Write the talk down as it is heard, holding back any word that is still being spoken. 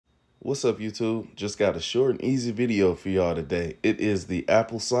What's up, YouTube? Just got a short and easy video for y'all today. It is the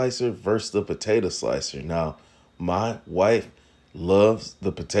apple slicer versus the potato slicer. Now, my wife loves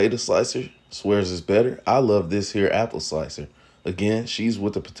the potato slicer, swears it's better. I love this here apple slicer. Again, she's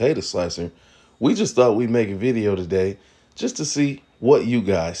with the potato slicer. We just thought we'd make a video today just to see what you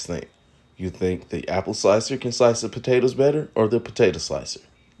guys think. You think the apple slicer can slice the potatoes better or the potato slicer?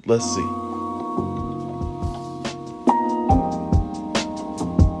 Let's see.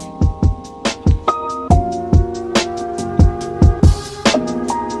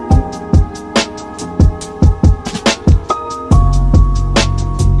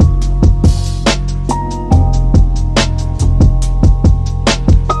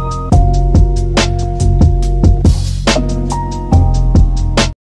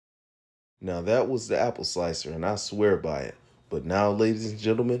 Now that was the apple slicer, and I swear by it. But now, ladies and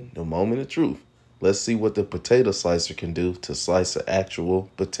gentlemen, the moment of truth. Let's see what the potato slicer can do to slice an actual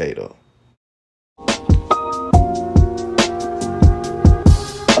potato.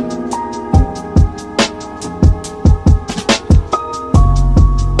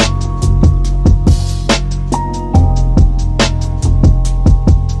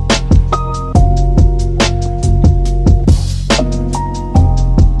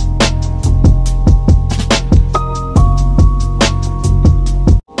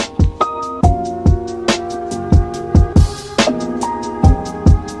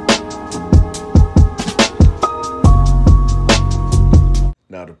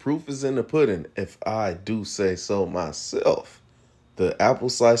 Now, the proof is in the pudding, if I do say so myself. The apple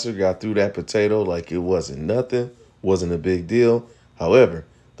slicer got through that potato like it wasn't nothing, wasn't a big deal. However,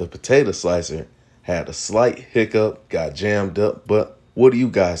 the potato slicer had a slight hiccup, got jammed up. But what do you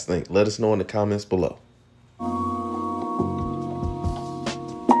guys think? Let us know in the comments below.